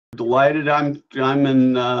Delighted. I'm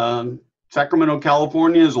in Sacramento,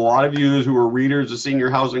 California, as a lot of you who are readers of Senior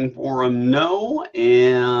Housing Forum know.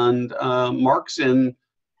 And Mark's in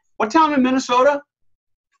what town in Minnesota?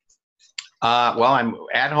 Well, I'm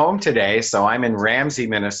at home today, so I'm in Ramsey,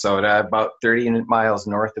 Minnesota, about 30 miles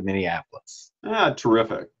north of Minneapolis. Ah,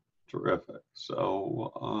 terrific, terrific.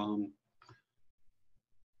 So,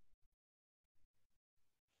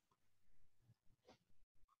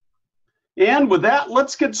 and with that,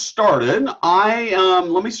 let's get started.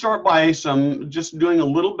 Let me start by just doing a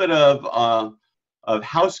little bit of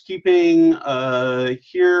housekeeping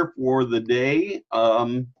here for the day.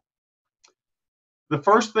 The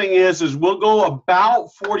first thing is we'll go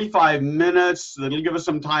about 45 minutes. That'll give us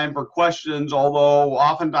some time for questions, although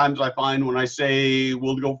oftentimes I find when I say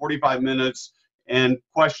we'll go 45 minutes and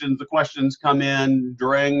the questions come in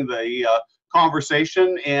during the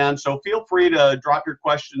conversation. And so feel free to drop your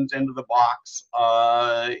questions into the box.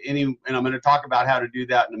 And I'm going to talk about how to do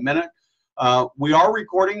that in a minute. We are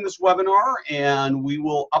recording this webinar and we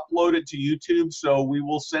will upload it to YouTube. So we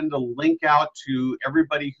will send a link out to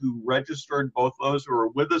everybody who registered, both those who are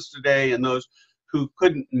with us today and those who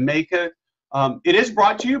couldn't make it. It is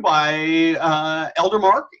brought to you by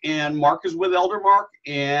Eldermark, and Mark is with Eldermark.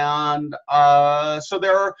 And so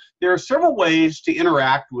there are several ways to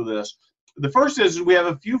interact with this. The first is we have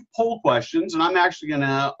a few poll questions, and I'm actually going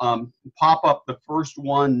to pop up the first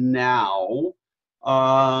one now.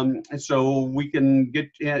 So we can get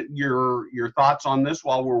your thoughts on this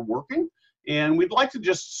while we're working. And we'd like to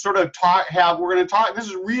just sort of we're going to talk, this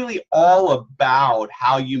is really all about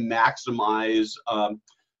how you maximize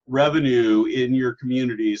revenue in your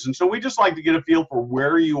communities. And so we just like to get a feel for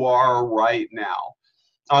where you are right now.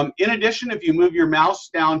 In addition, if you move your mouse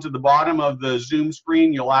down to the bottom of the Zoom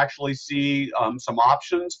screen, you'll actually see some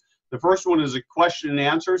options. The first one is a question and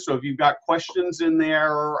answer. So if you've got questions in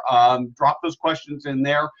there, drop those questions in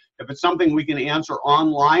there. If it's something we can answer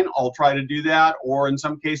online, I'll try to do that. Or in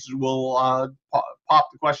some cases, we'll pop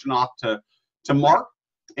the question off to Mark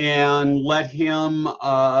and let him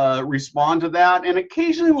respond to that. And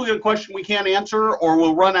occasionally we'll get a question we can't answer, or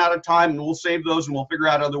we'll run out of time and we'll save those and we'll figure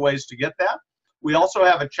out other ways to get that. We also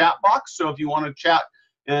have a chat box. So if you want to chat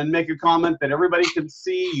and make a comment that everybody can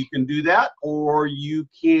see, you can do that, or you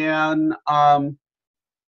can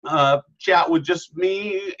chat with just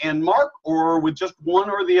me and Mark, or with just one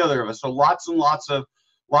or the other of us. So lots and lots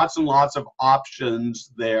of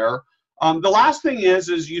options there. The last thing is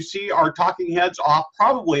you see our talking heads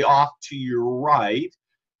probably off to your right,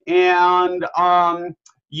 and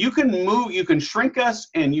you can shrink us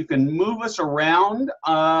and you can move us around.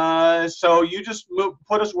 So you just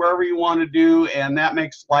put us wherever you want to do, and that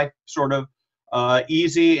makes life sort of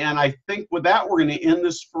easy. And I think with that, we're going to end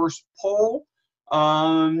this first poll.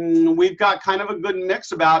 We've got kind of a good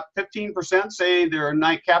mix. About 15% say they're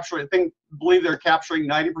believe they're capturing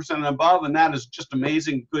 90% and above, and that is just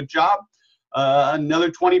amazing. Good job. Another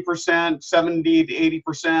 20%, 70 to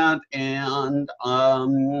 80%, and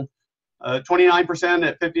 29%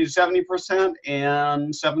 at 50 to 70%,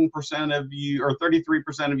 and 7% of you, or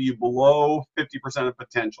 33% of you, below 50% of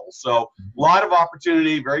potential. So a lot of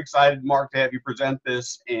opportunity. Very excited, Mark, to have you present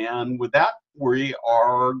this. And with that, we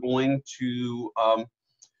are going to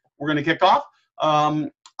kick off.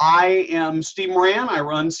 I am Steve Moran. I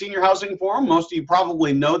run Senior Housing Forum. Most of you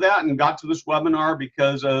probably know that and got to this webinar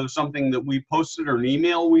because of something that we posted or an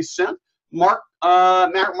email we sent. Mark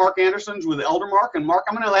Anderson's with Eldermark. And Mark,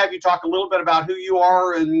 I'm going to have you talk a little bit about who you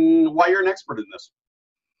are and why you're an expert in this.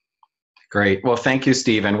 Great. Well, thank you,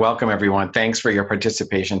 Steve, and welcome, everyone. Thanks for your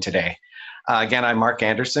participation today. Again, I'm Mark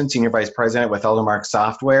Anderson, Senior Vice President with Eldermark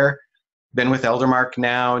Software. Been with Eldermark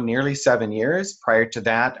now nearly 7 years. Prior to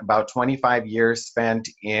that, about 25 years spent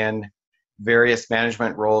in various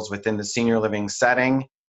management roles within the senior living setting.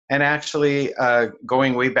 And actually,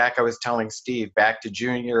 going way back, I was telling Steve, back to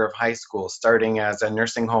junior year of high school, starting as a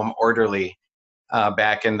nursing home orderly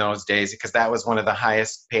back in those days, because that was one of the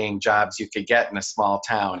highest paying jobs you could get in a small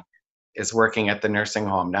town, is working at the nursing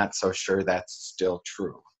home. Not so sure that's still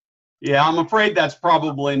true. Yeah, I'm afraid that's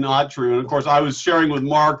probably not true. And of course, I was sharing with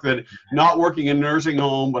Mark that not working in a nursing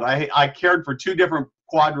home, but I cared for two different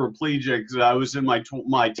quadriplegics. I was in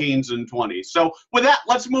my teens and 20s. So with that,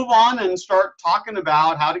 let's move on and start talking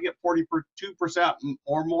about how to get 42%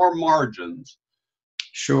 or more margins.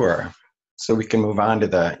 Sure. So we can move on to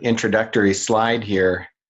the introductory slide here.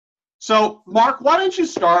 So Mark, why don't you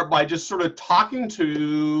start by just sort of talking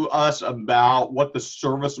to us about what the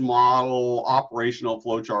service model operational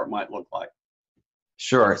flowchart might look like?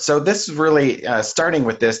 Sure. So this is really starting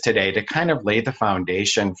with this today to kind of lay the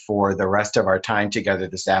foundation for the rest of our time together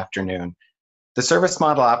this afternoon. The service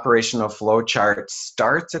model operational flow chart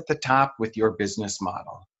starts at the top with your business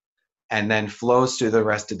model and then flows through the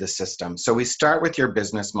rest of the system. So we start with your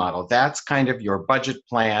business model. That's kind of your budget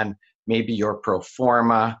plan, maybe your pro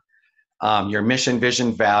forma, your mission,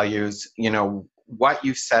 vision, values, what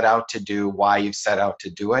you've set out to do, why you've set out to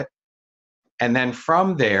do it. And then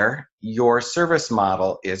from there, your service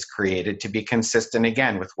model is created to be consistent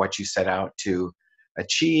again with what you set out to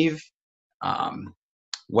achieve.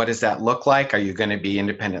 What does that look like? Are you going to be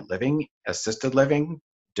independent living, assisted living,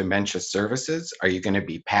 dementia services? Are you going to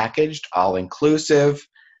be packaged, all inclusive?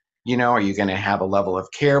 Are you going to have a level of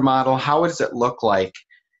care model? How does it look like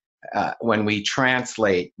when we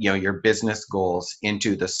translate, your business goals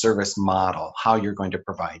into the service model, how you're going to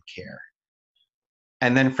provide care?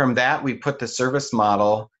 And then from that, we put the service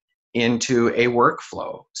model into a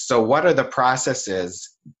workflow. So what are the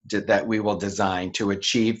processes that we will design to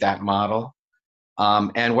achieve that model?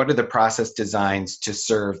 And what are the process designs to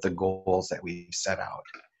serve the goals that we've set out?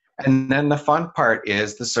 And then the fun part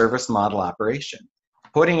is the service model operation,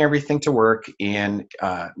 putting everything to work in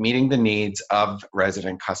meeting the needs of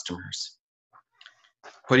resident customers,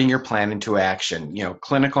 putting your plan into action,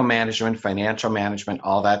 clinical management, financial management,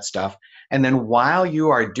 all that stuff. And then while you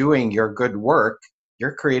are doing your good work,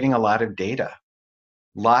 you're creating a lot of data,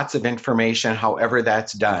 lots of information, however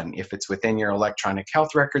that's done. If it's within your electronic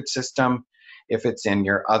health record system, if it's in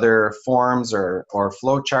your other forms or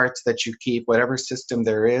flow charts that you keep, whatever system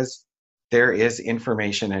there is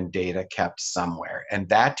information and data kept somewhere. And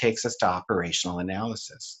that takes us to operational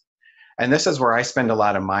analysis. And this is where I spend a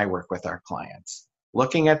lot of my work with our clients,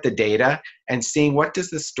 looking at the data and seeing what does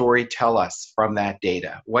the story tell us from that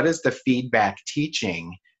data? What is the feedback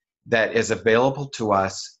teaching that is available to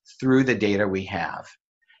us through the data we have?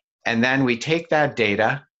 And then we take that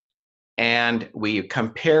data and we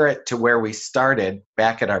compare it to where we started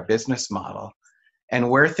back at our business model. And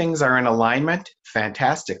where things are in alignment,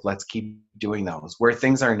 fantastic, let's keep doing those. Where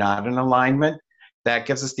things are not in alignment, that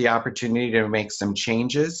gives us the opportunity to make some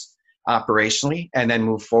changes operationally and then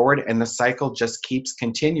move forward. And the cycle just keeps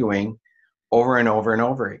continuing over and over and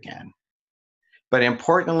over again. But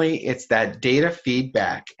importantly, it's that data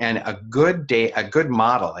feedback, and a good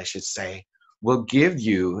model, I should say, will give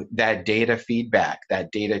you that data feedback,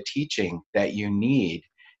 that data teaching that you need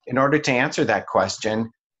in order to answer that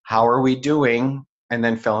question, how are we doing? And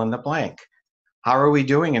then fill in the blank. How are we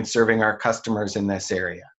doing in serving our customers in this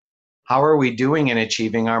area? How are we doing in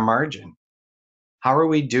achieving our margin? How are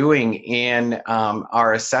we doing in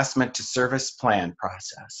our assessment to service plan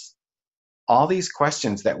process? All these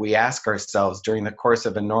questions that we ask ourselves during the course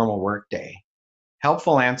of a normal workday.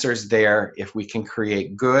 Helpful answers there if we can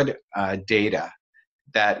create good data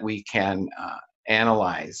that we can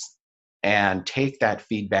analyze and take that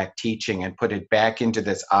feedback teaching and put it back into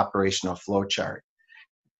this operational flow chart.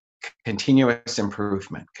 Continuous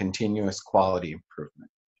improvement, continuous quality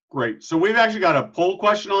improvement. Great. So we've actually got a poll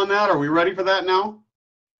question on that. Are we ready for that now?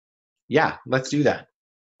 Yeah, let's do that.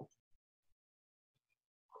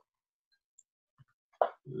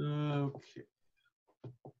 Okay.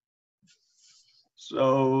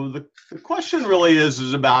 So the question really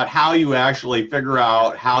is about how you actually figure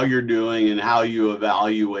out how you're doing and how you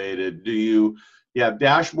evaluate it. Do you have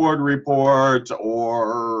dashboard reports,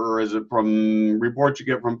 or is it from reports you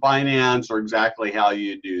get from finance, or exactly how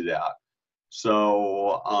you do that?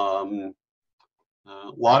 So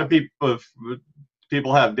a lot of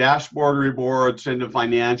people have dashboard reports into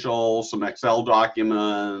financials, some Excel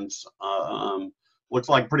documents. Looks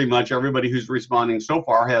like pretty much everybody who's responding so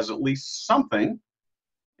far has at least something.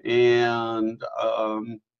 And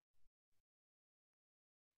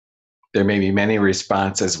there may be many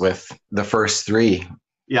responses with the first three.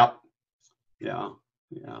 Yep. Yeah.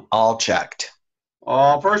 All checked.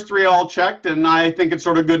 First three all checked, and I think it's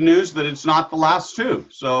sort of good news that it's not the last two.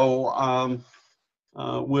 So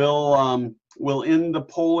we'll end the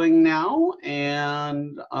polling now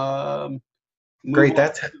and great.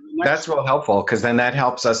 That's real helpful, because then that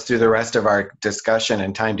helps us through the rest of our discussion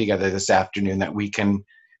and time together this afternoon, that we can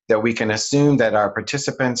assume that our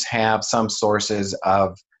participants have some sources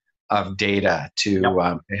of data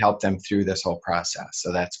to help them through this whole process.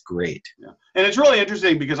 So that's great. Yeah. And it's really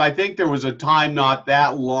interesting because I think there was a time not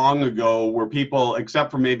that long ago where people,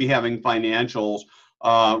 except for maybe having financials,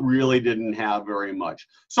 really didn't have very much.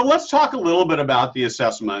 So let's talk a little bit about the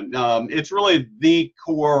assessment. It's really the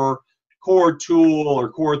core tool or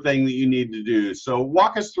core thing that you need to do. So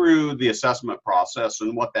walk us through the assessment process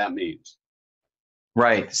and what that means.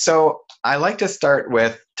 Right. So I like to start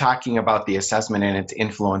with talking about the assessment and its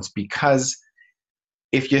influence, because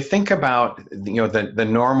if you think about the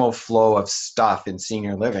normal flow of stuff in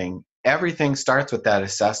senior living, everything starts with that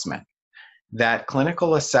assessment. That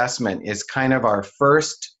clinical assessment is kind of our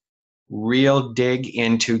first real dig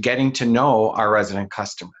into getting to know our resident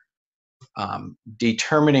customer,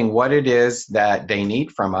 determining what it is that they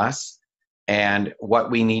need from us and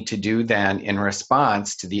what we need to do then in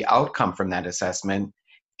response to the outcome from that assessment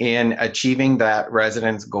in achieving that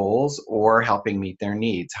resident's goals or helping meet their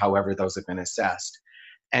needs, however those have been assessed.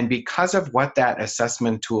 And because of what that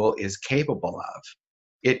assessment tool is capable of,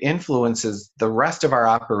 it influences the rest of our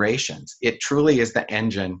operations. It truly is the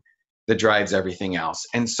engine that drives everything else.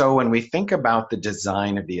 And so when we think about the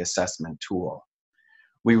design of the assessment tool,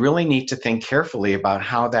 we really need to think carefully about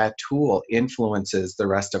how that tool influences the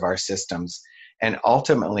rest of our systems and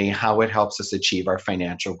ultimately how it helps us achieve our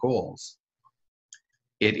financial goals.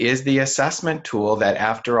 It is the assessment tool that,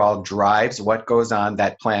 after all, drives what goes on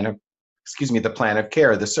that the plan of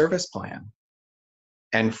care, the service plan.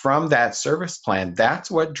 And from that service plan,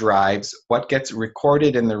 that's what drives what gets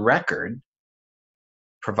recorded in the record,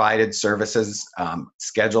 provided services,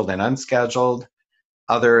 scheduled and unscheduled,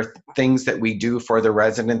 other things that we do for the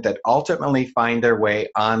resident that ultimately find their way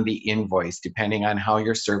on the invoice, depending on how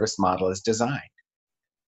your service model is designed.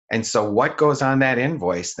 And so what goes on that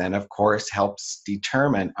invoice then, of course, helps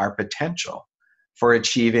determine our potential for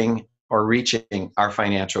achieving or reaching our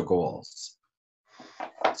financial goals.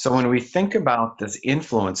 So when we think about this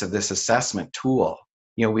influence of this assessment tool,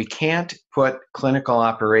 we can't put clinical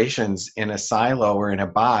operations in a silo or in a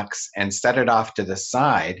box and set it off to the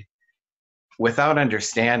side without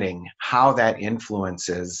understanding how that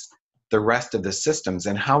influences the rest of the systems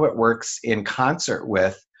and how it works in concert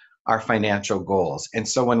with our financial goals. And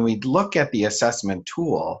so when we look at the assessment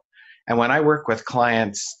tool, and when I work with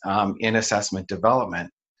clients in assessment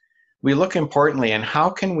development, we look importantly in how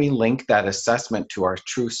can we link that assessment to our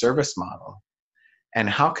true service model, and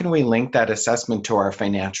how can we link that assessment to our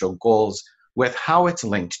financial goals with how it's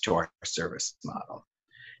linked to our service model.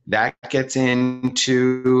 That gets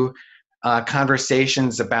into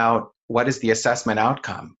conversations about what is the assessment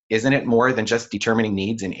outcome. Isn't it more than just determining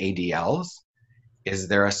needs in ADLs? Is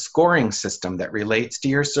there a scoring system that relates to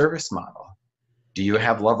your service model? Do you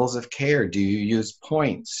have levels of care? Do you use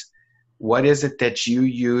points? What is it that you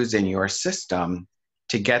use in your system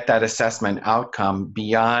to get that assessment outcome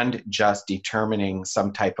beyond just determining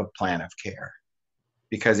some type of plan of care?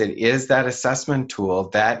 Because it is that assessment tool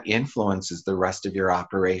that influences the rest of your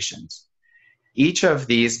operations. Each of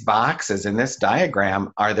these boxes in this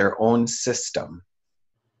diagram are their own system,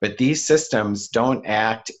 but these systems don't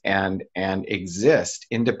act and exist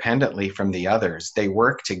independently from the others. They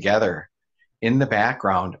work together in the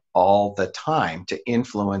background all the time to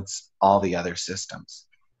influence all the other systems.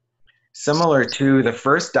 Similar to the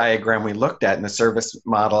first diagram we looked at in the service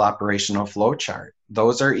model operational flow chart,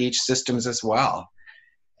 those are each systems as well.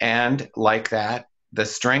 And like that, the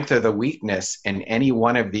strength or the weakness in any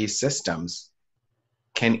one of these systems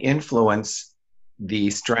can influence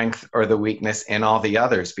the strength or the weakness in all the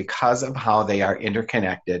others because of how they are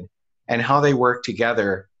interconnected and how they work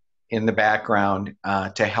together in the background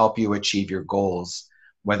to help you achieve your goals,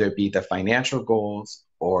 whether it be the financial goals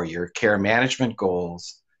or your care management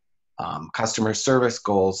goals, customer service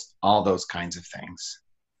goals, all those kinds of things.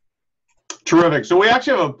 Terrific. So we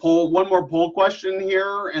actually have one more poll question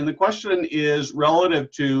here, and the question is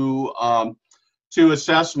relative to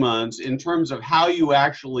assessments in terms of how you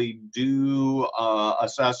actually do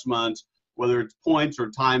assessments, whether it's points or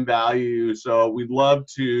time value. So we'd love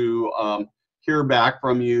to hear back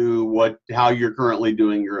from you how you're currently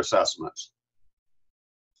doing your assessments.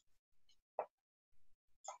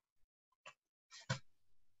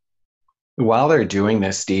 While they're doing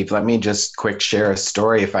this, Steve, let me just quick share a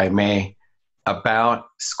story, if I may, about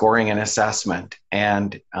scoring an assessment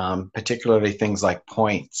and particularly things like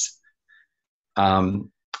points. About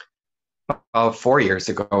 4 years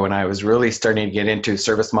ago, when I was really starting to get into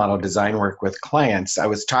service model design work with clients, I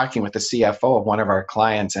was talking with the CFO of one of our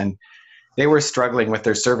clients, and they were struggling with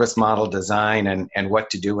their service model design and what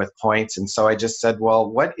to do with points. And so I just said, well,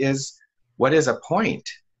 what is a point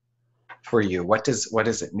for you? What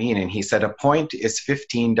does it mean? And he said, a point is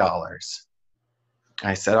 $15.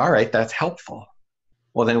 I said, all right, that's helpful.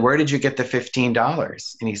 Well, then where did you get the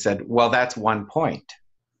 $15? And he said, well, that's 1 point.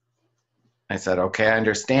 I said, okay, I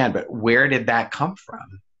understand, but where did that come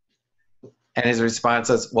from? And his response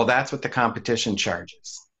was, well, that's what the competition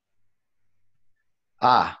charges.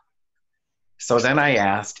 So then I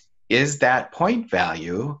asked, is that point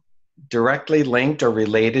value directly linked or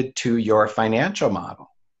related to your financial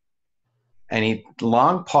model? And he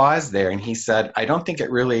long paused there and he said, I don't think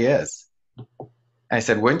it really is. I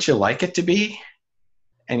said, wouldn't you like it to be?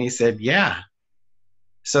 And he said, yeah.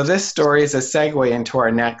 So this story is a segue into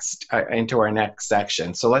our next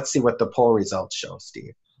section. So let's see what the poll results show,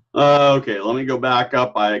 Steve. Okay, let me go back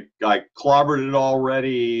up. I clobbered it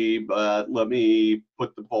already, but let me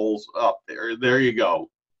put the polls up there. There you go.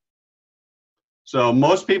 So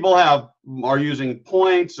most people are using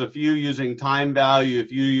points, a few using time value, a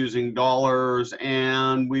few using dollars,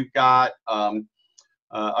 and we've got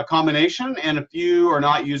a combination, and a few are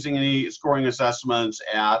not using any scoring assessments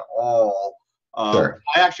at all. Sure.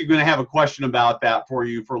 I actually going to have a question about that for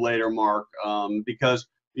you for later, Mark, because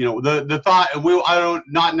you know the thought. I don't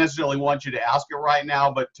not necessarily want you to ask it right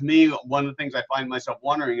now, but to me, one of the things I find myself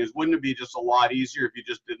wondering is, wouldn't it be just a lot easier if you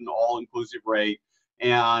just did an all-inclusive rate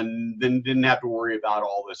and then didn't have to worry about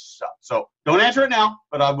all this stuff? So don't answer it now,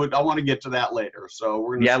 but I want to get to that later. So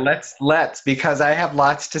we're gonna let's because I have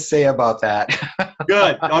lots to say about that.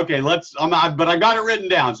 Good. Okay, but I got it written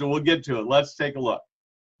down, so we'll get to it. Let's take a look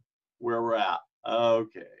where we're at.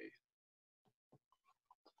 Okay.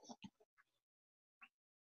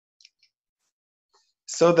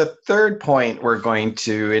 So the third point we're going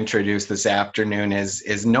to introduce this afternoon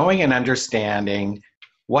is knowing and understanding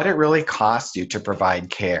what it really costs you to provide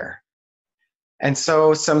care. And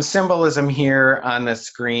so some symbolism here on the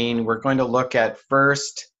screen. We're going to look at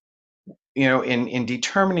first, in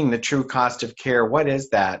determining the true cost of care, what is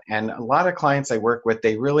that? And a lot of clients I work with,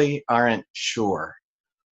 they really aren't sure,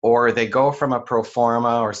 or they go from a pro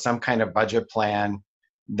forma or some kind of budget plan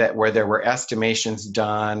where there were estimations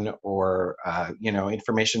done, or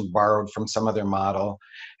information borrowed from some other model.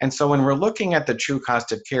 And so when we're looking at the true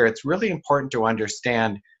cost of care, it's really important to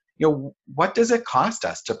understand, what does it cost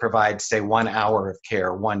us to provide, say, 1 hour of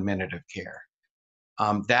care, 1 minute of care?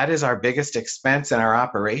 That is our biggest expense in our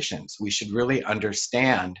operations. We should really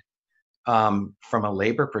understand, from a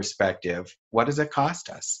labor perspective, what does it cost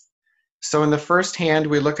us? So in the first hand,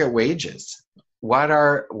 we look at wages. What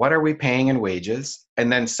are we paying in wages?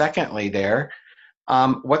 And then secondly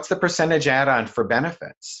what's the percentage add-on for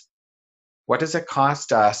benefits? What does it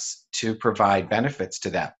cost us to provide benefits to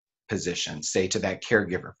that position, say to that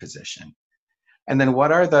caregiver position? And then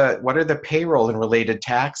what are the payroll and related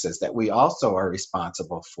taxes that we also are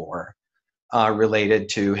responsible for, related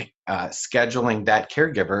to scheduling that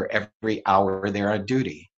caregiver every hour they're on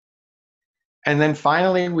duty? And then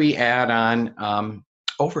finally, we add on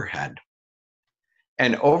overhead.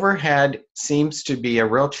 And overhead seems to be a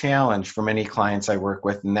real challenge for many clients I work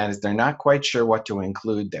with, and that is they're not quite sure what to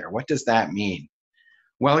include there. What does that mean?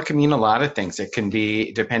 Well, it can mean a lot of things. It can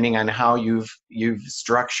be depending on how you've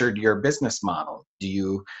structured your business model. Do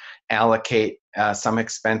you allocate some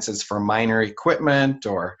expenses for minor equipment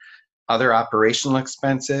or other operational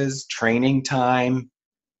expenses, training time?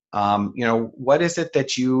 What is it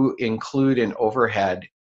that you include in overhead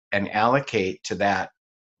and allocate to that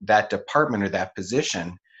department or that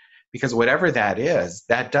position? Because whatever that is,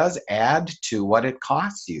 that does add to what it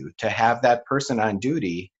costs you to have that person on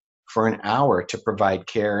duty for an hour to provide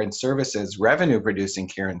care and services, revenue producing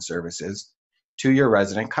care and services to your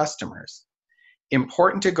resident customers.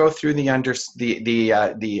 Important to go through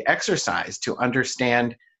the exercise to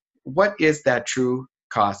understand what is that true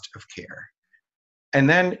cost of care. And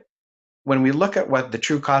then when we look at what the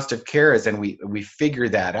true cost of care is and we figure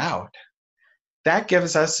that out, that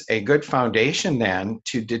gives us a good foundation then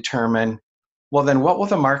to determine, well, then what will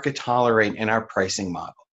the market tolerate in our pricing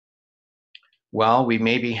model? Well, we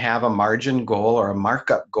maybe have a margin goal or a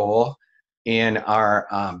markup goal in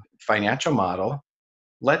our financial model.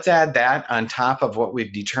 Let's add that on top of what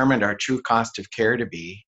we've determined our true cost of care to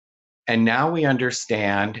be. And now we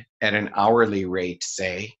understand at an hourly rate,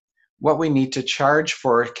 say, what we need to charge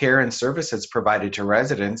for care and services provided to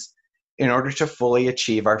residents in order to fully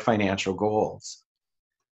achieve our financial goals.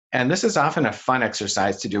 And this is often a fun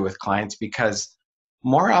exercise to do with clients, because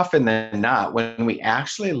more often than not, when we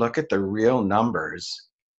actually look at the real numbers,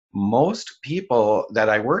 most people that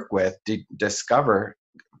I work with discover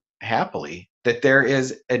happily that there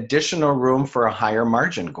is additional room for a higher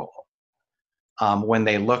margin goal. When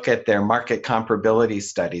they look at their market comparability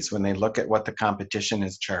studies, when they look at what the competition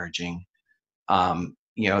is charging,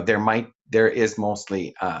 there is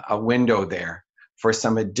mostly a window there for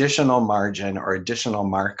some additional margin or additional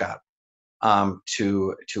markup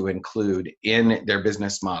to include in their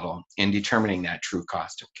business model in determining that true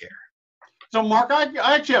cost of care. So Mark, I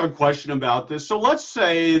actually have a question about this. So let's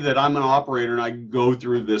say that I'm an operator and I go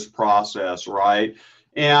through this process, right?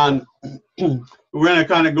 And we're going to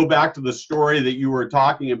kind of go back to the story that you were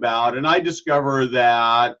talking about, and I discover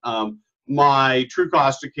that my true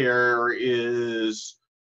cost of care is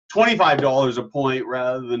 $25 a point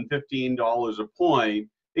rather than $15 a point,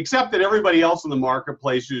 except that everybody else in the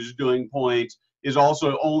marketplace who's doing points is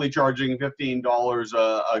also only charging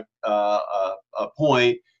 $15 a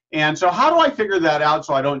point. And so how do I figure that out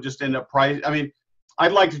so I don't just end up price? I mean,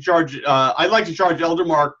 I'd like to charge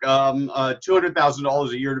Eldermark $200,000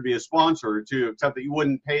 a year to be a sponsor too, except that you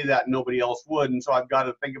wouldn't pay that and nobody else would, and so I've got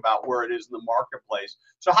to think about where it is in the marketplace.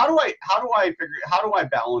 So how do I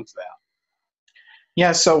balance that?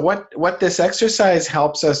 Yeah, so what this exercise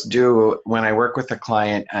helps us do when I work with a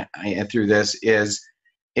client through this is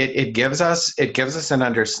it gives us an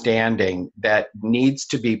understanding that needs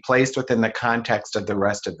to be placed within the context of the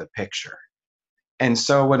rest of the picture. And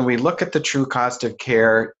so when we look at the true cost of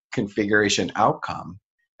care configuration outcome,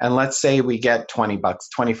 and let's say we get $20,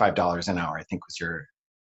 $25 an hour, I think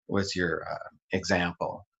was your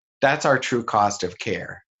example. That's our true cost of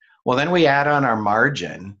care. Well, then we add on our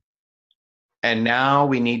margin, and now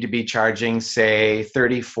we need to be charging, say,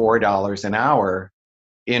 $34 an hour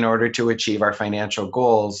in order to achieve our financial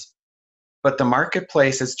goals. But the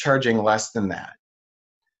marketplace is charging less than that.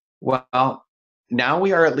 Well, now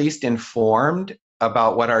we are at least informed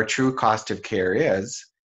about what our true cost of care is,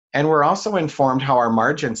 and we're also informed how our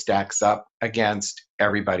margin stacks up against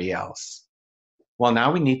everybody else. Well,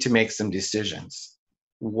 now we need to make some decisions.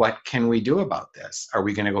 What can we do about this? Are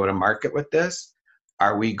we going to go to market with this?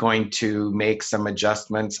 Are we going to make some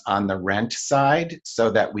adjustments on the rent side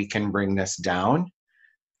so that we can bring this down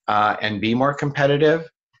and be more competitive?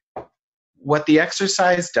 What the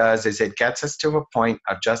exercise does is it gets us to a point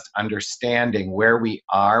of just understanding where we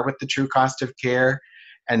are with the true cost of care.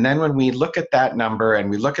 And then when we look at that number and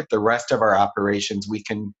we look at the rest of our operations, we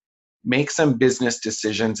can make some business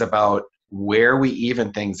decisions about where we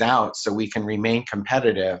even things out so we can remain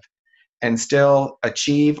competitive and still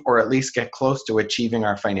achieve, or at least get close to achieving,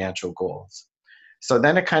 our financial goals. So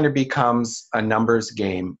then it kind of becomes a numbers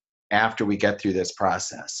game after we get through this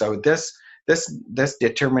process. So this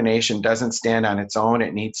determination doesn't stand on its own.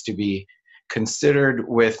 It needs to be considered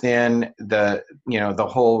within the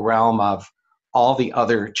whole realm of all the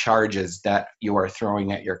other charges that you are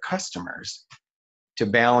throwing at your customers to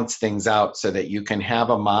balance things out so that you can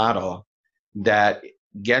have a model that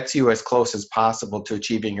gets you as close as possible to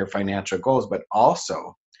achieving your financial goals, but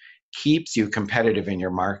also keeps you competitive in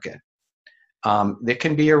your market. It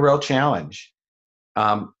can be a real challenge.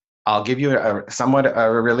 I'll give you a somewhat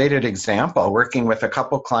related example. Working with a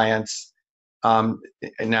couple clients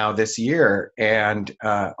now this year and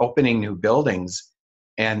opening new buildings,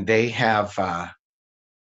 and they have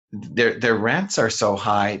their rents are so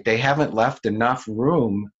high, they haven't left enough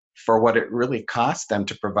room for what it really costs them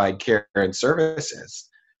to provide care and services.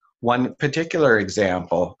 One particular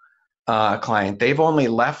example, client, they've only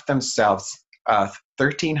left themselves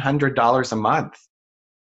 $1,300 a month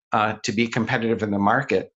to be competitive in the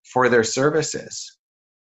market for their services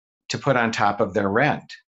to put on top of their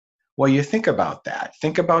rent. Well, you think about that.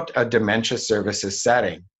 Think about a dementia services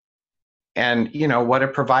setting and what a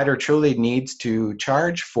provider truly needs to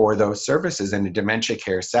charge for those services in a dementia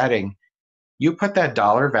care setting. You put that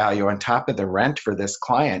dollar value on top of the rent for this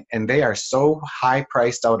client, and they are so high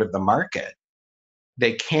priced out of the market,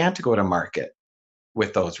 they can't go to market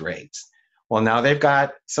with those rates. Well, now they've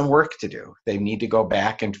got some work to do. They need to go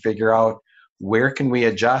back and figure out where can we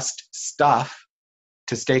adjust stuff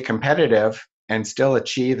to stay competitive and still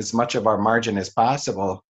achieve as much of our margin as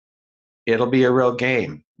possible. It'll be a real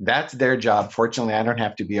game. That's their job. Fortunately, I don't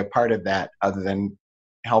have to be a part of that other than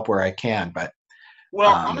help where I can. But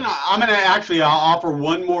well, I'm gonna actually offer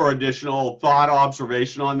one more additional thought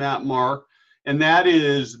observation on that, Mark, and that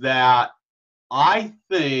is that I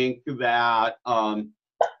think that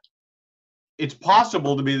it's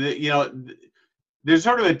possible to be that there's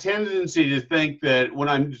sort of a tendency to think that when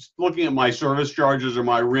I'm just looking at my service charges or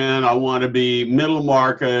my rent, I want to be middle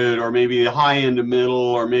market or maybe high end of middle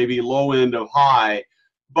or maybe low end of high.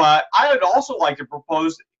 But I would also like to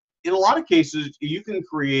propose, in a lot of cases, you can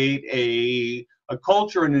create a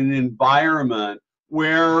culture and an environment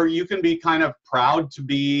where you can be kind of proud to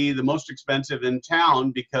be the most expensive in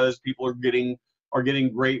town because people are getting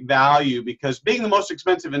great value, because being the most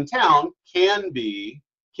expensive in town can be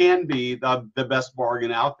the best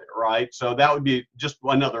bargain out there, right? So that would be just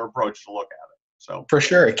another approach to look at it. So for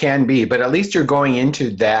sure it can be, but at least you're going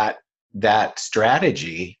into that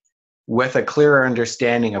strategy with a clearer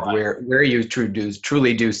understanding of where you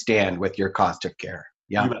truly do stand with your cost of care.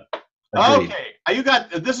 Yeah. Agreed.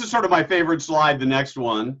 Okay, this is sort of my favorite slide, the next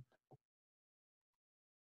one.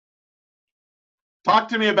 Talk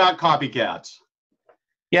to me about copycats.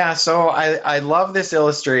 Yeah, so I love this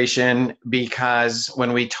illustration because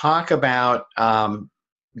when we talk about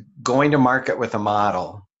going to market with a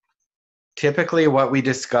model, typically what we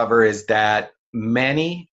discover is that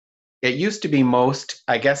many it used to be most,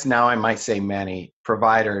 I guess now I might say many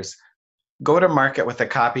providers go to market with a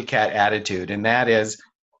copycat attitude. And that is,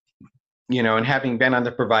 and having been on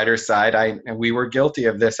the provider side, and we were guilty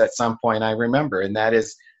of this at some point, I remember, and that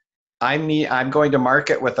is, I'm going to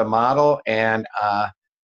market with a model, and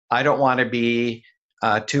I don't want to be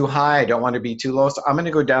too high, I don't want to be too low, so I'm going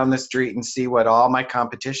to go down the street and see what all my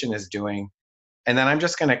competition is doing, and then I'm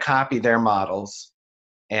just going to copy their models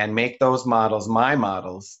and make those models my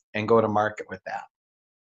models and go to market with that,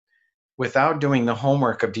 without doing the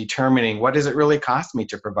homework of determining what does it really cost me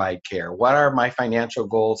to provide care? What are my financial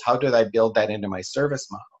goals? How did I build that into my service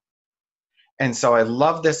model? And so I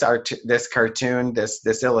love this cartoon,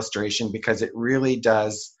 this illustration, because it really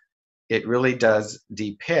does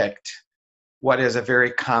depict what is a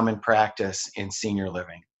very common practice in senior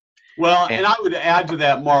living. Well, and I would add to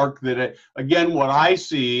that, Mark, that again, what I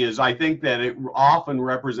see is I think that it often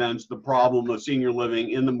represents the problem of senior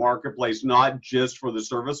living in the marketplace, not just for the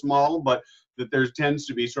service model, but that there tends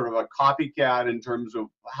to be sort of a copycat in terms of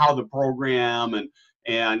how the program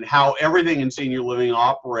and how everything in senior living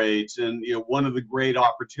operates. And one of the great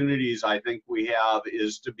opportunities I think we have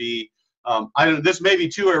is to be, this may be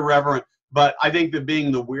too irreverent, but I think that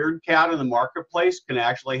being the weird cat in the marketplace can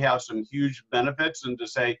actually have some huge benefits, and to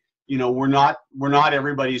say, we're not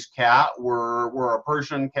everybody's cat. We're a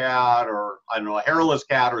Persian cat, or I don't know, a hairless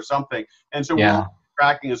cat or something. And so we're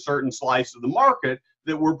tracking a certain slice of the market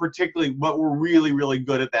that we're really, really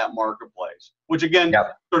good at that marketplace, which again,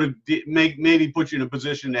 sort of maybe puts you in a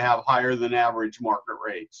position to have higher than average market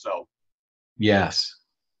rates. So. Yes.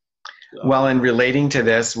 Well, in relating to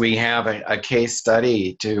this, we have a case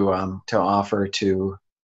study to offer to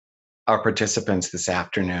our participants this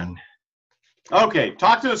afternoon. Okay,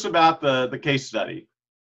 talk to us about the case study.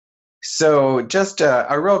 So just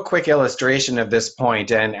a real quick illustration of this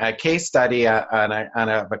point, and a case study on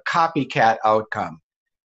a copycat outcome.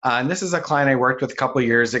 And this is a client I worked with a couple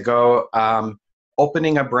years ago,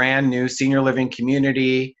 opening a brand new senior living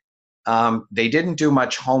community. They didn't do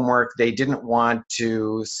much homework. They didn't want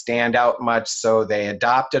to stand out much, so they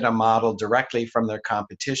adopted a model directly from their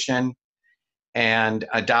competition and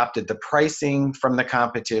adopted the pricing from the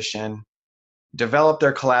competition, developed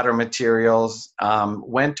their collateral materials,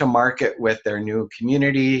 went to market with their new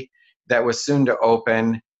community that was soon to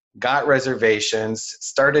open, got reservations,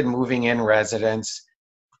 started moving in residents,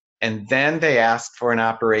 and then they asked for an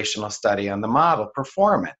operational study on the model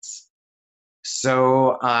performance.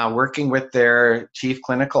 So working with their chief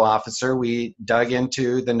clinical officer, we dug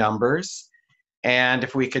into the numbers. And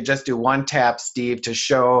if we could just do one tap, Steve, to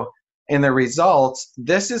show in the results,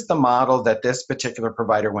 this is the model that this particular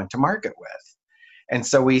provider went to market with. And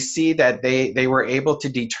so we see that they were able to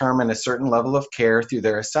determine a certain level of care through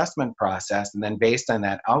their assessment process. And then based on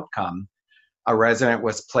that outcome, a resident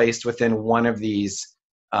was placed within one of these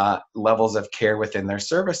levels of care within their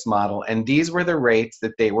service model. And these were the rates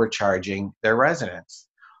that they were charging their residents.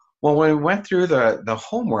 Well, when we went through the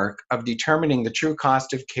homework of determining the true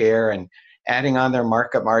cost of care and adding on their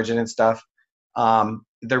markup margin and stuff,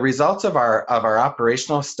 the results of our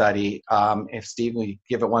operational study, if Steve, we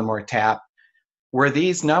give it one more tap, were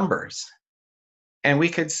these numbers. And we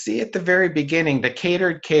could see at the very beginning, the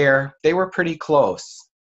catered care, they were pretty close.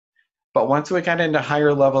 But once we got into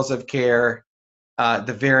higher levels of care,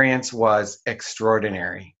 the variance was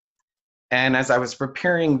extraordinary. And as I was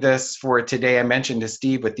preparing this for today, I mentioned to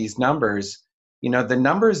Steve with these numbers, the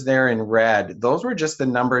numbers there in red, those were just the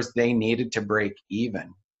numbers they needed to break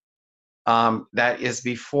even. That is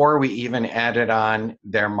before we even added on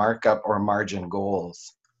their markup or margin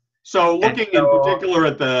goals. So looking in particular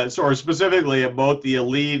at specifically at both the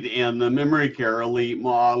elite and the memory care elite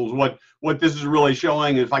models, what this is really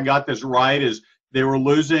showing, if I got this right, is they were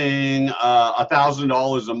losing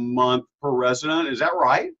 $1,000 a month per resident. Is that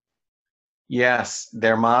right? Yes,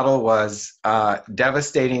 their model was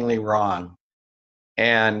devastatingly wrong,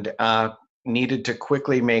 and needed to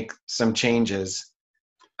quickly make some changes,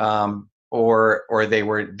 or they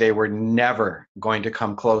were never going to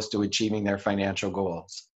come close to achieving their financial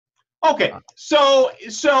goals. Okay, so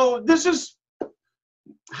this is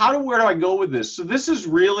where do I go with this? So this is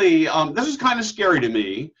really this is kind of scary to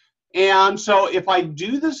me. And so if I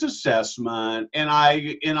do this assessment and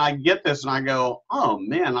I get this and I go, oh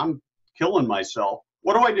man, I'm killing myself,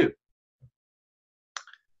 what do I do?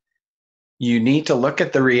 You need to look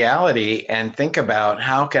at the reality and think about,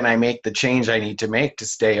 how can I make the change I need to make to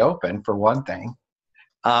stay open, for one thing.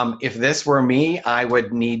 If this were me, I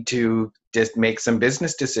would need to just make some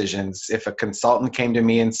business decisions. If a consultant came to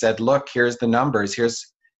me and said, look, here's the numbers,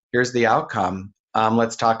 here's the outcome,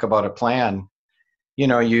 let's talk about a plan.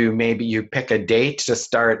 you pick a date to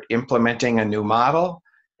start implementing a new model.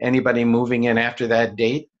 Anybody moving in after that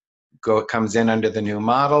date comes in under the new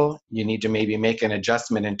model. You need to maybe make an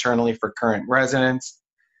adjustment internally for current residents.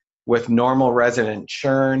 With normal resident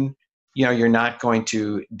churn, you're not going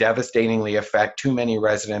to devastatingly affect too many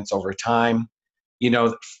residents over time.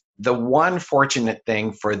 The one fortunate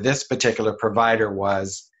thing for this particular provider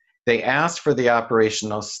was they asked for the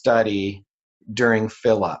operational study during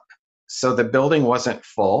fill up. So the building wasn't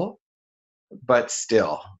full, but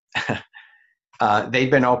still,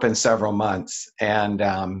 they'd been open several months and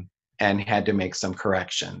had to make some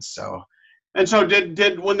corrections. So. And so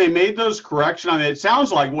did when they made those corrections, I mean, it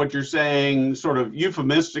sounds like what you're saying sort of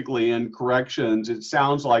euphemistically in corrections, it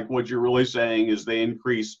sounds like what you're really saying is they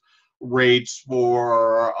increase rates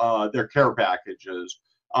for their care packages.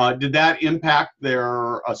 Did that impact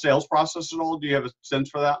their sales process at all? Do you have a sense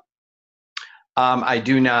for that? I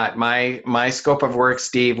do not. My scope of work,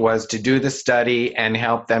 Steve, was to do the study and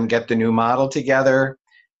help them get the new model together.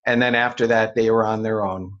 And then after that, they were on their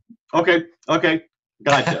own. Okay.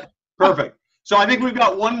 Gotcha. Perfect. So I think we've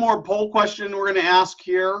got one more poll question we're going to ask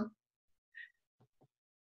here.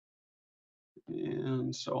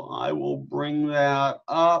 And so I will bring that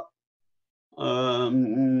up.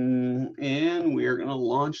 And we are going to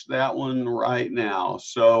launch that one right now.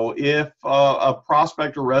 So if a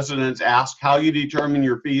prospect or residents ask how you determine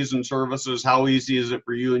your fees and services, how easy is it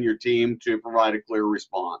for you and your team to provide a clear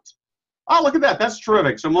response? Oh, look at that. That's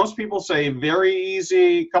terrific. So most people say very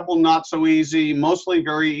easy, couple not so easy, mostly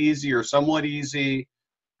very easy or somewhat easy.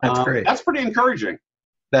 That's great. That's pretty encouraging.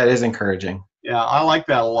 That is encouraging. Yeah, I like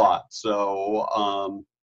that a lot. So,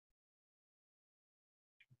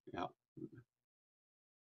 yeah.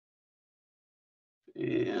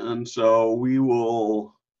 And so we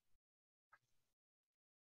will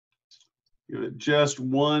give it just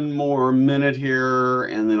one more minute here,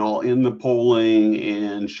 and then I'll end the polling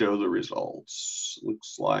and show the results.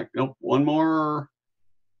 Looks like, nope, one more.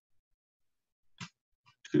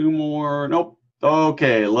 Two more, nope.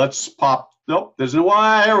 Okay, let's pop, nope, there's no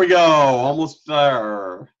why, there we go, almost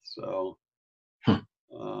there. So,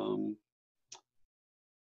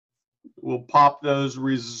 we'll pop those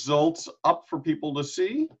results up for people to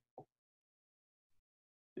see.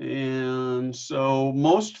 And so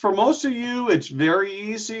for most of you, it's very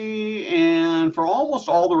easy, and for almost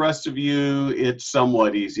all the rest of you, it's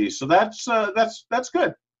somewhat easy. So that's good.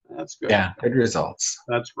 That's good. Yeah, good results.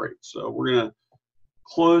 That's great. So we're gonna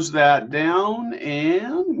close that down,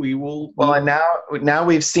 and we will. Well, and now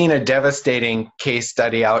we've seen a devastating case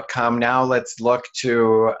study outcome. Now let's look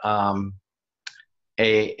to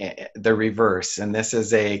the reverse, and this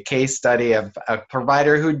is a case study of a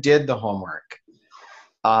provider who did the homework.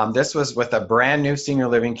 This was with a brand new senior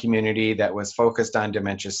living community that was focused on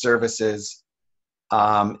dementia services.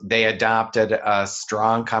 They adopted a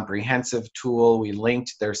strong comprehensive tool. We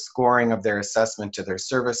linked their scoring of their assessment to their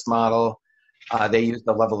service model. They used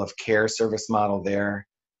the level of care service model there.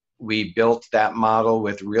 We built that model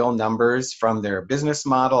with real numbers from their business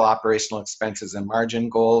model, operational expenses and margin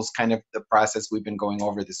goals, kind of the process we've been going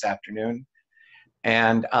over this afternoon.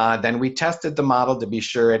 And then we tested the model to be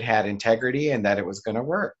sure it had integrity and that it was going to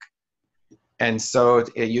work. And so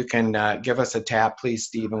you can give us a tap, please,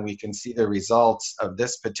 Steve, and we can see the results of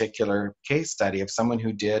this particular case study of someone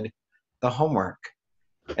who did the homework.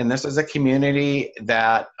 And this was a community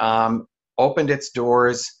that opened its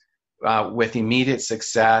doors with immediate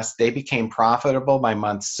success. They became profitable by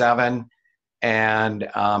month 7. And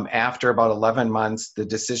after about 11 months, the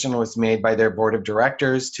decision was made by their board of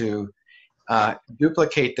directors to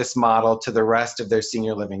duplicate this model to the rest of their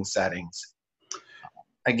senior living settings.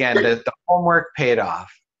 Again, the homework paid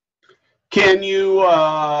off. Can you,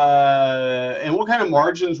 and what kind of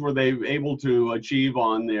margins were they able to achieve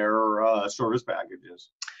on their service packages?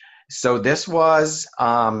 So this was,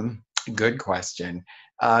 good question.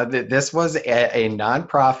 This was a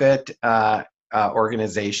nonprofit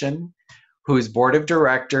organization whose board of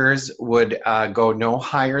directors would go no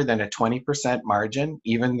higher than a 20% margin,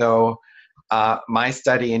 even though my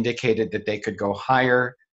study indicated that they could go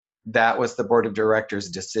higher. That was the board of directors'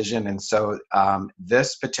 decision. And so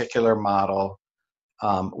this particular model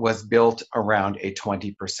was built around a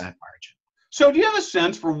 20% margin. So do you have a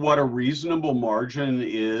sense for what a reasonable margin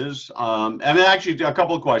is? And actually, a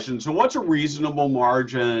couple of questions. So what's a reasonable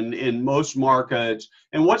margin in most markets,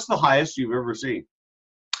 and what's the highest you've ever seen?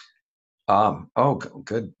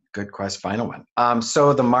 Good question. Final one.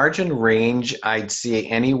 So the margin range, I'd see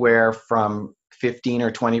anywhere from 15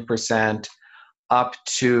 or 20% up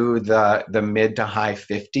to the mid to high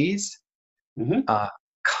 50s. Mm-hmm.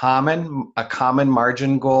 common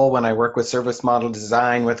margin goal when I work with service model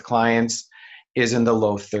design with clients is in the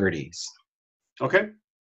low 30s. Okay.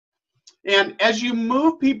 And as you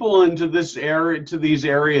move people into this area, to these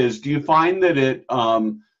areas, do you find that do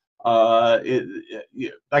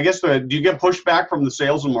you get pushback from the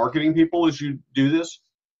sales and marketing people as you do this?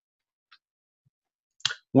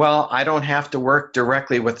 Well, I don't have to work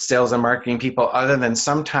directly with sales and marketing people, other than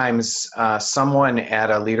sometimes someone at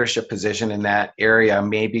a leadership position in that area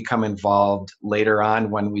may become involved later on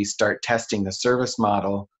when we start testing the service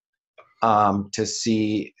model to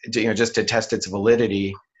see, just to test its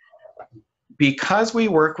validity. Because we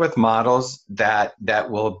work with models that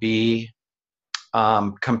will be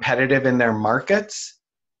competitive in their markets,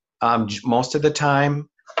 most of the time,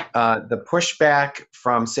 the pushback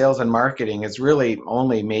from sales and marketing is really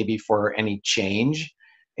only maybe for any change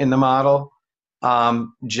in the model.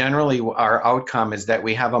 Generally, our outcome is that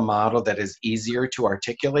we have a model that is easier to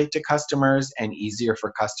articulate to customers and easier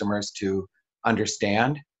for customers to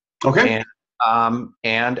understand. Okay.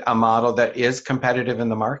 And a model that is competitive in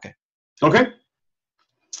the market. Okay.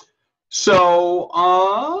 So,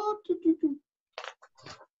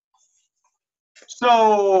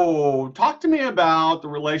 So talk to me about the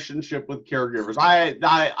relationship with caregivers. I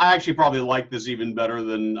actually probably like this even better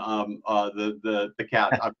than the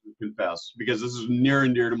cat, I have to confess, because this is near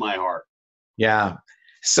and dear to my heart. Yeah.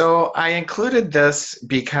 So I included this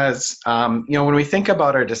because, when we think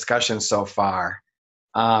about our discussion so far,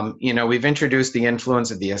 we've introduced the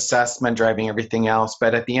influence of the assessment driving everything else,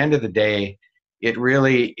 but at the end of the day, it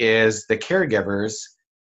really is the caregivers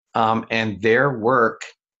and their work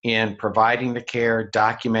in providing the care,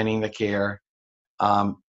 documenting the care,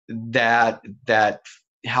 that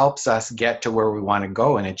helps us get to where we want to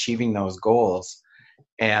go in achieving those goals,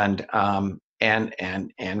 and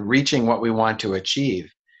reaching what we want to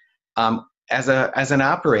achieve. As an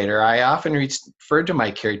operator, I often referred to my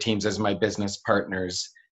care teams as my business partners,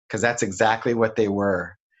 because that's exactly what they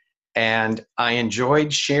were. And I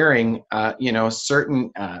enjoyed sharing,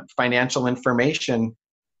 certain financial information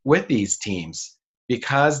with these teams,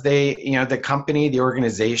 because they, the company, the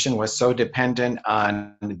organization was so dependent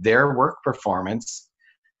on their work performance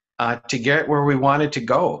to get where we wanted to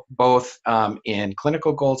go, both in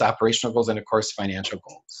clinical goals, operational goals, and of course, financial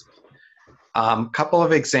goals. Couple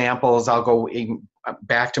of examples, I'll go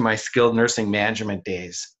back to my skilled nursing management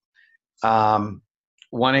days.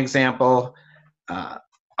 One example,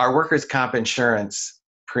 our workers' comp insurance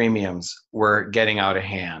premiums were getting out of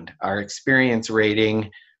hand. Our experience rating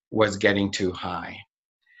was getting too high.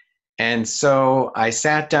 And so I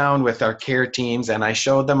sat down with our care teams and I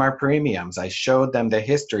showed them our premiums. I showed them the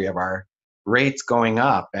history of our rates going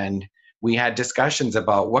up. And we had discussions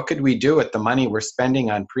about what could we do with the money we're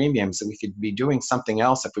spending on premiums, that we could be doing something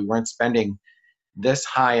else if we weren't spending this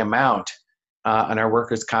high amount on our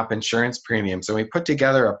workers' comp insurance premiums. And we put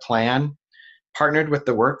together a plan, partnered with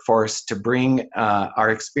the workforce to bring our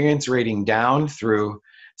experience rating down through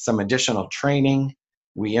some additional training.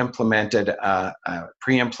 We implemented a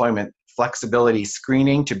pre-employment flexibility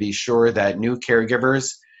screening to be sure that new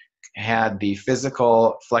caregivers had the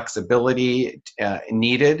physical flexibility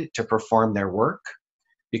needed to perform their work,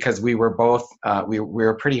 because we were both, we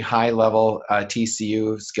were pretty high level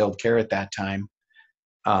TCU skilled care at that time,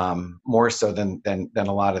 more so than a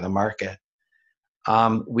lot of the market.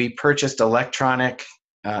 We purchased electronic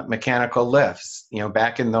mechanical lifts.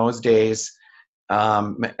 Back in those days,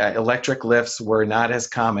 electric lifts were not as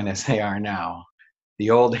common as they are now. The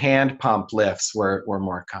old hand pump lifts were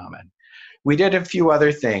more common. We did a few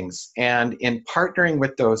other things, and in partnering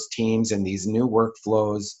with those teams in these new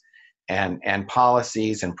workflows and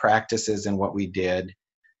policies and practices and what we did,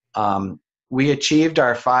 we achieved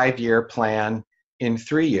our 5-year plan in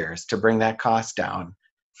 3 years to bring that cost down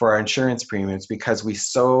for our insurance premiums, because we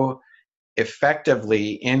so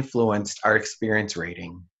effectively influenced our experience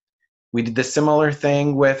rating. We did the similar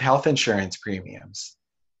thing with health insurance premiums.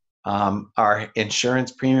 Our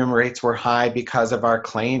insurance premium rates were high because of our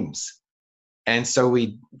claims. And so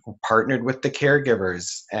we partnered with the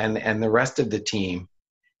caregivers and the rest of the team,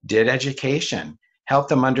 did education, helped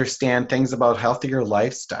them understand things about healthier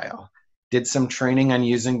lifestyle, did some training on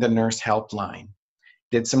using the nurse helpline,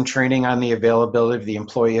 did some training on the availability of the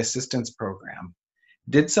employee assistance program,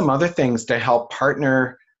 did some other things to help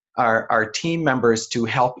partner our team members to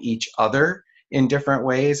help each other in different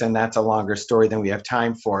ways. And that's a longer story than we have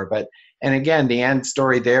time for. And again, the end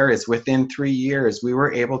story there is within 3 years, we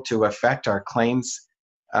were able to affect our claims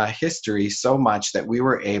history so much that we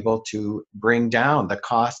were able to bring down the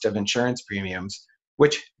cost of insurance premiums,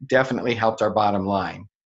 which definitely helped our bottom line.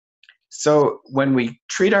 So when we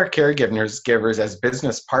treat our caregivers as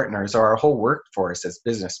business partners, or our whole workforce as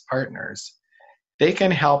business partners, they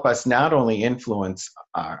can help us not only influence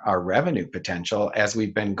our revenue potential as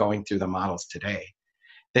we've been going through the models today,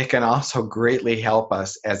 they can also greatly help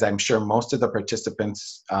us, as I'm sure most of the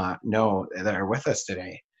participants know that are with us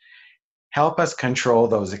today, help us control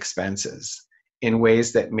those expenses in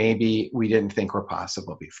ways that maybe we didn't think were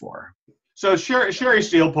possible before. So Sherry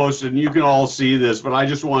Steele posted, and you can all see this, but I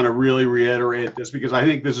just want to really reiterate this because I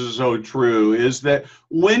think this is so true, is that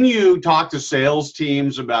when you talk to sales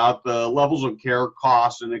teams about the levels of care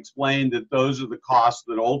costs and explain that those are the costs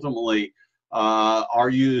that ultimately are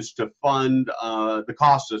used to fund the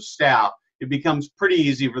cost of staff, it becomes pretty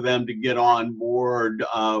easy for them to get on board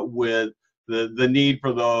with the need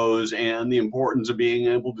for those and the importance of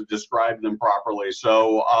being able to describe them properly.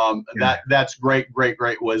 So that's great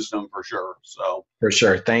wisdom for sure. So for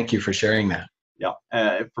sure, thank you for sharing that. Yeah,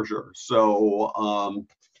 for sure. So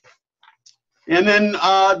and then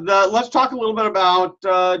let's talk a little bit about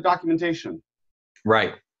documentation.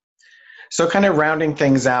 Right. So kind of rounding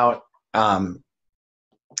things out,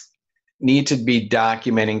 need to be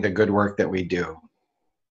documenting the good work that we do.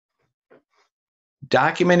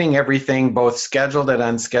 Documenting everything, both scheduled and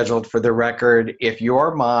unscheduled, for the record. If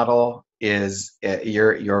your model is,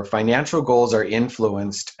 your financial goals are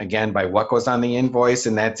influenced, again, by what goes on the invoice,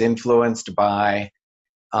 and that's influenced by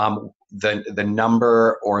the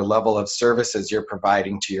number or level of services you're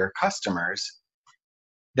providing to your customers,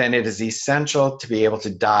 then it is essential to be able to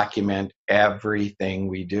document everything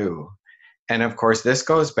we do. And of course, this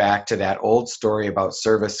goes back to that old story about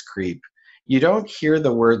service creep. You don't hear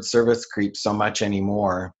the word service creep so much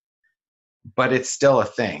anymore, but it's still a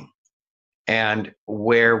thing. And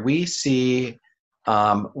where we see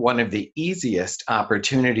one of the easiest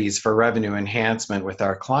opportunities for revenue enhancement with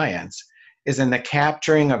our clients is in the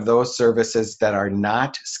capturing of those services that are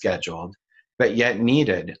not scheduled, but yet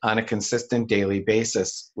needed on a consistent daily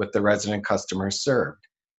basis with the resident customers served.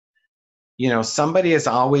 You know, somebody is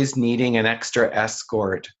always needing an extra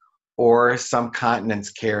escort or some continence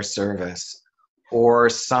care service or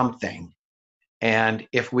something. And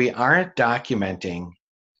if we aren't documenting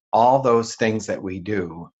all those things that we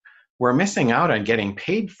do, we're missing out on getting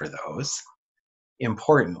paid for those,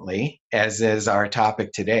 importantly, as is our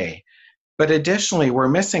topic today. But additionally, we're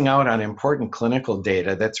missing out on important clinical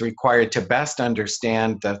data that's required to best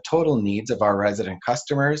understand the total needs of our resident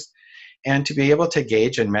customers and to be able to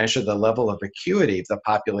gauge and measure the level of acuity of the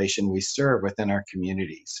population we serve within our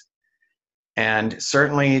communities. And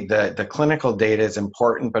certainly the clinical data is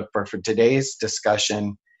important, but for today's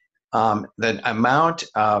discussion, the amount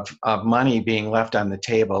of money being left on the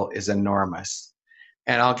table is enormous.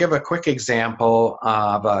 And I'll give a quick example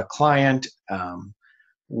of a client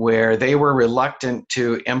where they were reluctant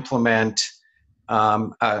to implement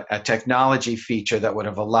a technology feature that would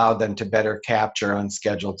have allowed them to better capture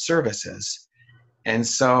unscheduled services. And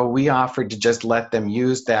so we offered to just let them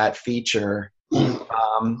use that feature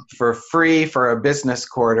for free for a business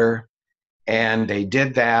quarter. And they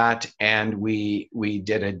did that. And we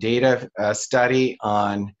did a data study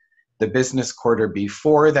on the business quarter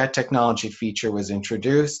before that technology feature was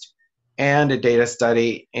introduced, and a data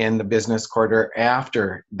study in the business quarter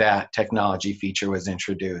after that technology feature was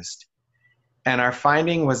introduced. And our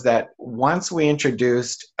finding was that once we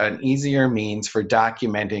introduced an easier means for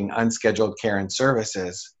documenting unscheduled care and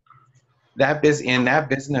services, in that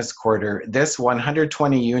business quarter, this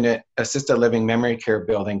 120-unit assisted living memory care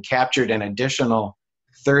building captured an additional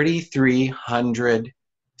 3,300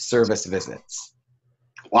 service visits.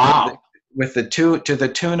 Wow. To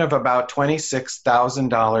the tune of about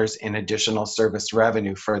 $26,000 in additional service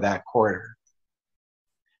revenue for that quarter.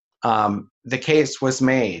 The case was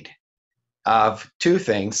made of two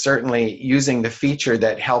things: certainly using the feature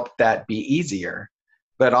that helped that be easier,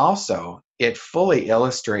 but also it fully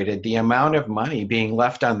illustrated the amount of money being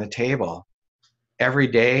left on the table every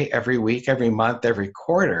day, every week, every month, every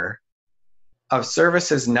quarter of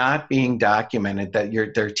services not being documented that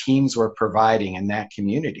their teams were providing in that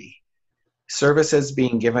community. Services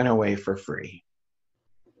being given away for free.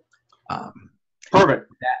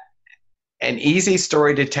 Perfect. An easy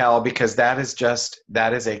story to tell because that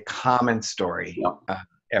is a common story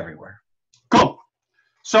everywhere. Cool.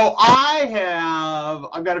 So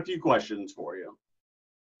I've got a few questions for you.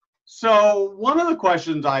 So one of the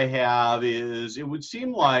questions I have is, it would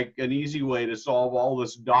seem like an easy way to solve all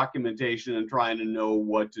this documentation and trying to know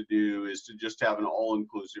what to do is to just have an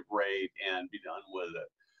all-inclusive rate and be done with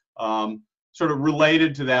it. Sort of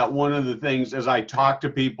related to that, one of the things as I talk to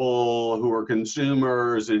people who are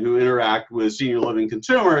consumers and who interact with senior living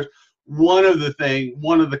consumers, one of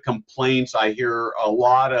the complaints I hear a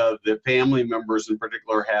lot of the family members in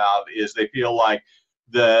particular have is they feel like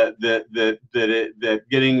that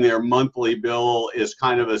getting their monthly bill is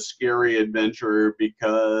kind of a scary adventure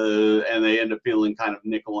and they end up feeling kind of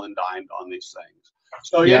nickel and dimed on these things.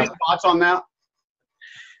 So Yeah. any thoughts on that?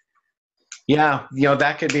 Yeah,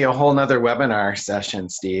 that could be a whole nother webinar session,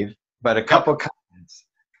 Steve, but a couple comments.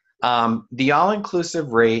 The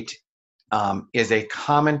all-inclusive rate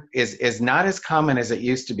is not as common as it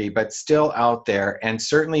used to be, but still out there, and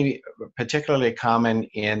certainly particularly common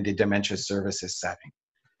in the dementia services setting.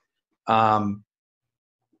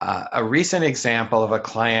 A recent example of a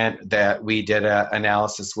client that we did an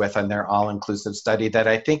analysis with on their all-inclusive study that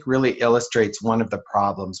I think really illustrates one of the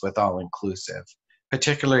problems with all-inclusive,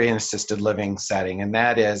 particularly in assisted living setting, and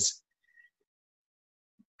that is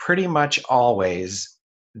pretty much always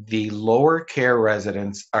the lower care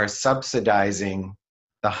residents are subsidizing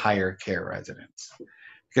the higher care residents.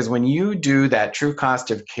 Because when you do that true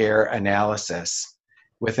cost of care analysis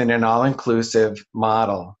within an all-inclusive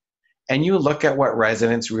model, and you look at what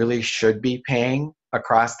residents really should be paying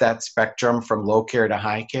across that spectrum from low care to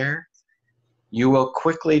high care, you will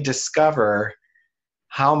quickly discover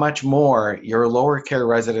how much more your lower care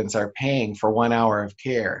residents are paying for 1 hour of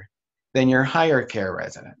care than your higher care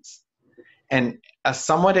residents. And a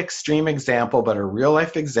somewhat extreme example, but a real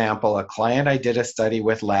life example, a client I did a study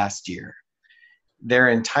with last year, their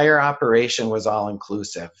entire operation was all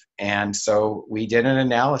inclusive. And so we did an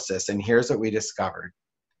analysis, and here's what we discovered.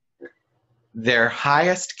 Their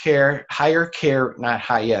higher care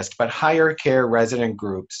resident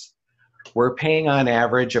groups were paying on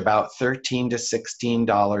average about $13 to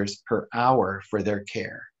 $16 per hour for their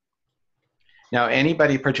care. Now,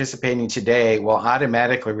 anybody participating today will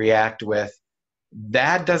automatically react with,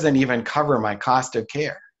 that doesn't even cover my cost of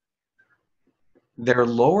care. Their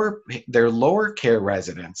lower care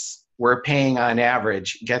residents were paying on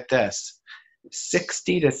average, get this,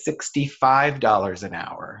 $60 to $65 an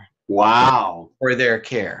hour. Wow. For their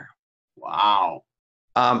care. Wow.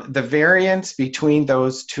 The variance between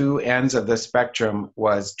those two ends of the spectrum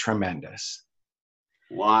was tremendous.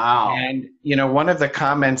 Wow. And, one of the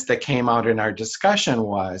comments that came out in our discussion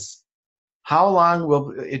was, how long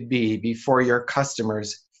will it be before your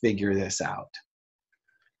customers figure this out?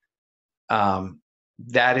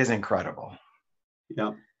 That is incredible.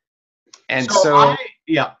 Yeah. And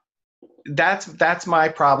yeah. That's my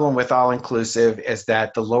problem with all-inclusive, is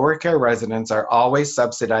that the lower care residents are always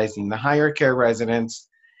subsidizing the higher care residents.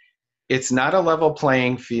 It's not a level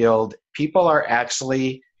playing field. People are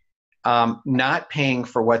actually not paying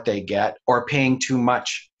for what they get, or paying too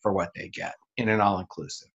much for what they get in an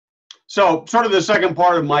all-inclusive. So sort of the second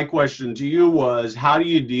part of my question to you was, how do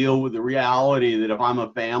you deal with the reality that if I'm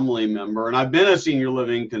a family member, and I've been a senior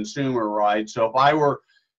living consumer, right? So if I were,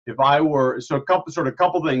 so a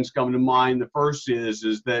couple things come to mind. The first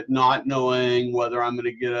is that not knowing whether I'm going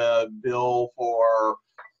to get a bill for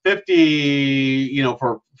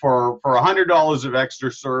 $50, for $100 of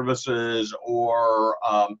extra services, or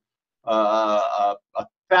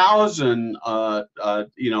 $1,000,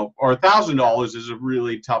 or $1,000 is a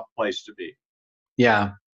really tough place to be.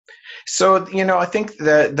 Yeah. So, I think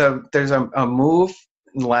that there's a move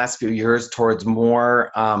in the last few years towards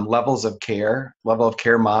more level of care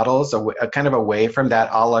models, a kind of away from that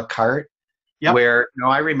a la carte. Yep. Where,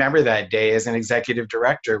 I remember that day as an executive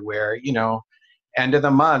director where, end of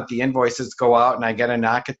the month, the invoices go out and I get a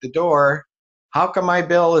knock at the door. How come my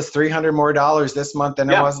bill is $300 more this month than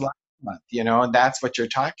it was last month? And that's what you're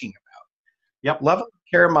talking about. Yep. Level of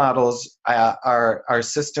care models are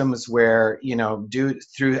systems where,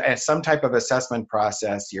 through some type of assessment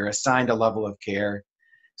process, you're assigned a level of care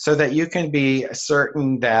so that you can be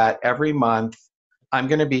certain that every month I'm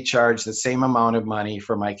going to be charged the same amount of money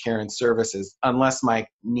for my care and services unless my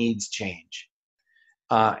needs change.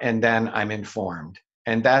 And then I'm informed.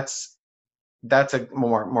 And that's a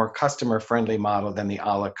more customer-friendly model than the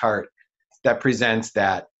a la carte that presents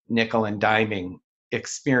that nickel and diming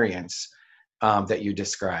experience that you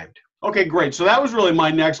described. Okay, great. So that was really my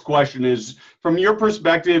next question is, from your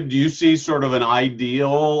perspective, do you see sort of an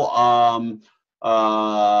ideal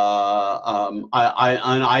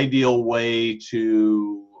way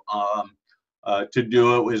to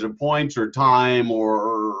do it? Is it points or time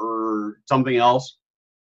or something else?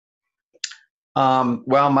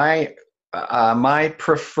 Well, my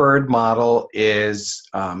preferred model is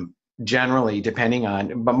generally, depending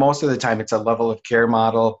on, but most of the time it's a level of care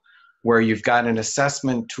model where you've got an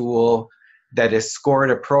assessment tool that is scored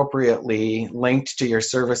appropriately, linked to your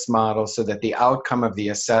service model so that the outcome of the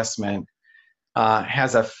assessment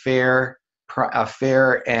has a fair a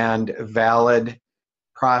fair and valid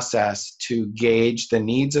process to gauge the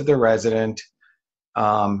needs of the resident,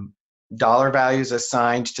 dollar values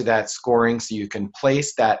assigned to that scoring so you can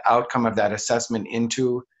place that outcome of that assessment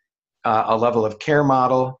into a level of care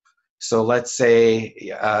model. So let's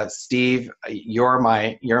say, Steve, you're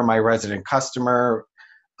my resident customer.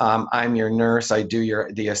 I'm your nurse. I do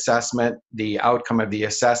the assessment. The outcome of the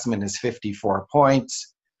assessment is 54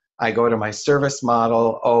 points. I go to my service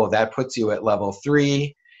model. Oh, that puts you at level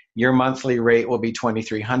 3. Your monthly rate will be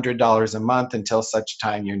 $2,300 a month until such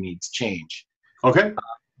time your needs change. Okay.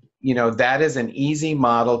 That is an easy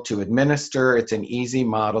model to administer. It's an easy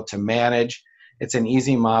model to manage. It's an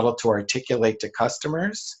easy model to articulate to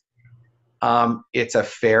customers. It's a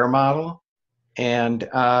fair model, and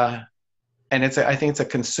I think it's a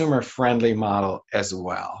consumer-friendly model as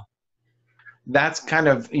well. That's kind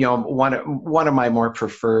of one of my more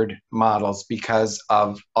preferred models because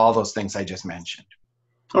of all those things I just mentioned.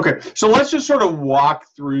 Okay, so let's just sort of walk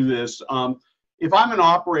through this. If I'm an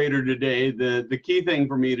operator today, the key thing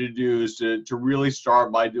for me to do is to really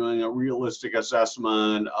start by doing a realistic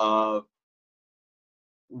assessment of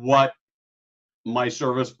what my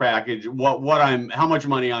service package, how much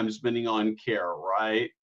money I'm spending on care, right?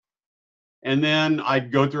 And then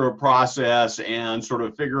I'd go through a process and sort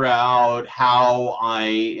of figure out how I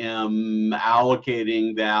am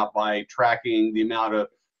allocating that by tracking the amount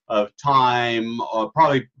of time,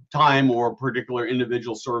 probably time or particular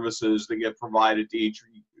individual services that get provided to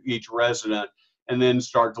each resident, and then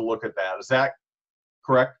start to look at that. Is that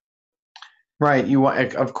correct? Right.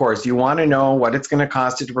 Of course, you want to know what it's going to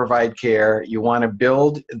cost you to provide care. You want to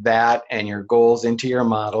build that and your goals into your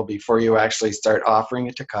model before you actually start offering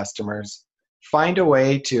it to customers. Find a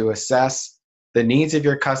way to assess the needs of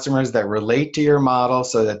your customers that relate to your model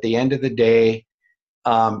so that at the end of the day,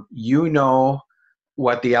 you know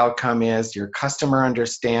what the outcome is. Your customer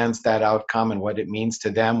understands that outcome and what it means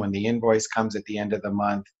to them when the invoice comes at the end of the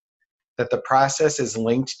month. That the process is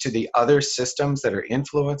linked to the other systems that are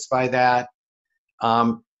influenced by that.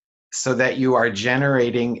 So that you are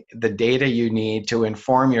generating the data you need to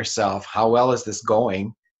inform yourself, how well is this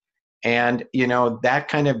going? And that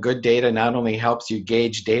kind of good data not only helps you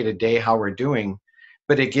gauge day to day how we're doing,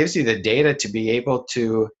 but it gives you the data to be able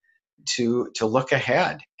to look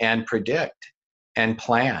ahead and predict and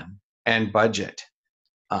plan and budget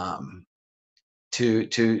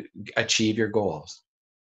to achieve your goals.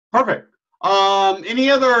 Perfect.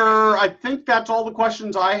 I think that's all the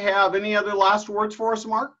questions I have. Any other last words for us,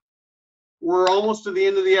 Mark? We're almost to the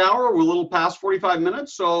end of the hour. We're a little past 45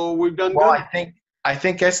 minutes, so we've done good. I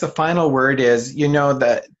think the final word is,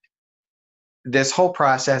 that this whole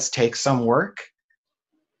process takes some work,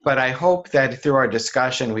 but I hope that through our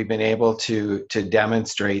discussion, we've been able to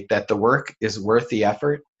demonstrate that the work is worth the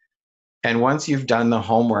effort. And once you've done the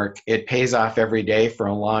homework, it pays off every day for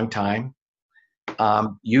a long time.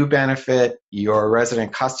 You benefit, your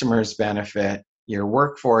resident customers benefit, your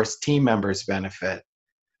workforce team members benefit.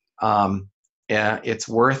 It's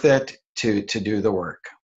worth it to do the work.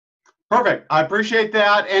 Perfect. I appreciate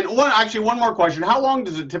that. And one more question. How long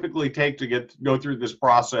does it typically take to go through this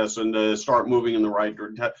process and to start moving in the right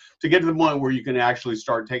direction, to get to the point where you can actually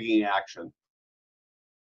start taking action?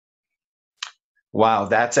 Wow,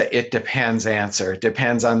 that's it depends answer. It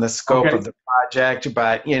depends on the scope of the project.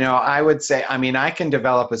 But, I would say, I can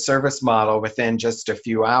develop a service model within just a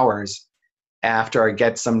few hours after I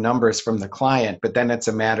get some numbers from the client. But then it's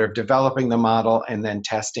a matter of developing the model and then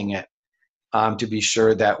testing it to be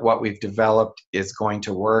sure that what we've developed is going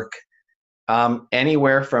to work.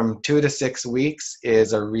 Anywhere from 2 to 6 weeks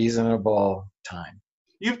is a reasonable time.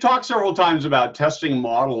 You've talked several times about testing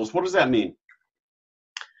models. What does that mean?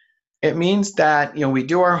 It means that we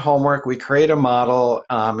do our homework, we create a model,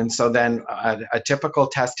 and so then a typical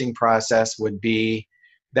testing process would be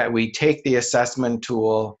that we take the assessment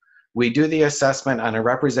tool, we do the assessment on a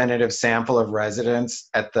representative sample of residents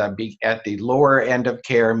at the lower end of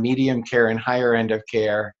care, medium care, and higher end of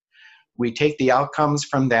care. We take the outcomes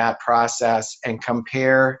from that process and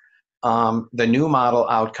compare the new model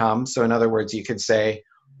outcomes. So in other words, you could say,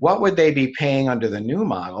 what would they be paying under the new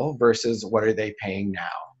model versus what are they paying now?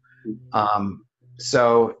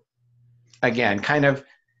 So again, kind of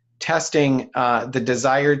testing the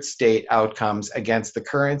desired state outcomes against the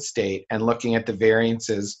current state and looking at the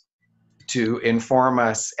variances to inform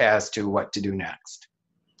us as to what to do next.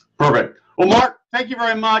 Perfect. Well, Mark, thank you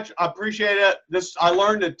very much. I appreciate it. I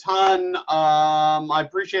learned a ton. I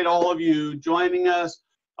appreciate all of you joining us.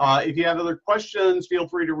 If you have other questions, feel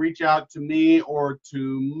free to reach out to me or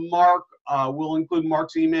to Mark. We'll include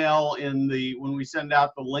Mark's email when we send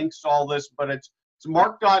out the links to all this, but it's It's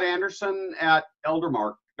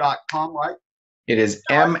mark.anderson@eldermark.com, right? It is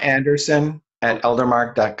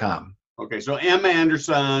manderson@eldermark.com. Okay, so M.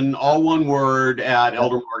 Anderson, all one word, at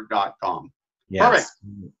eldermark.com. Yes. Perfect.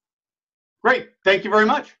 Great. Thank you very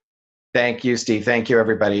much. Thank you, Steve. Thank you,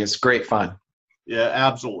 everybody. It's great fun. Yeah,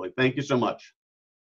 absolutely. Thank you so much.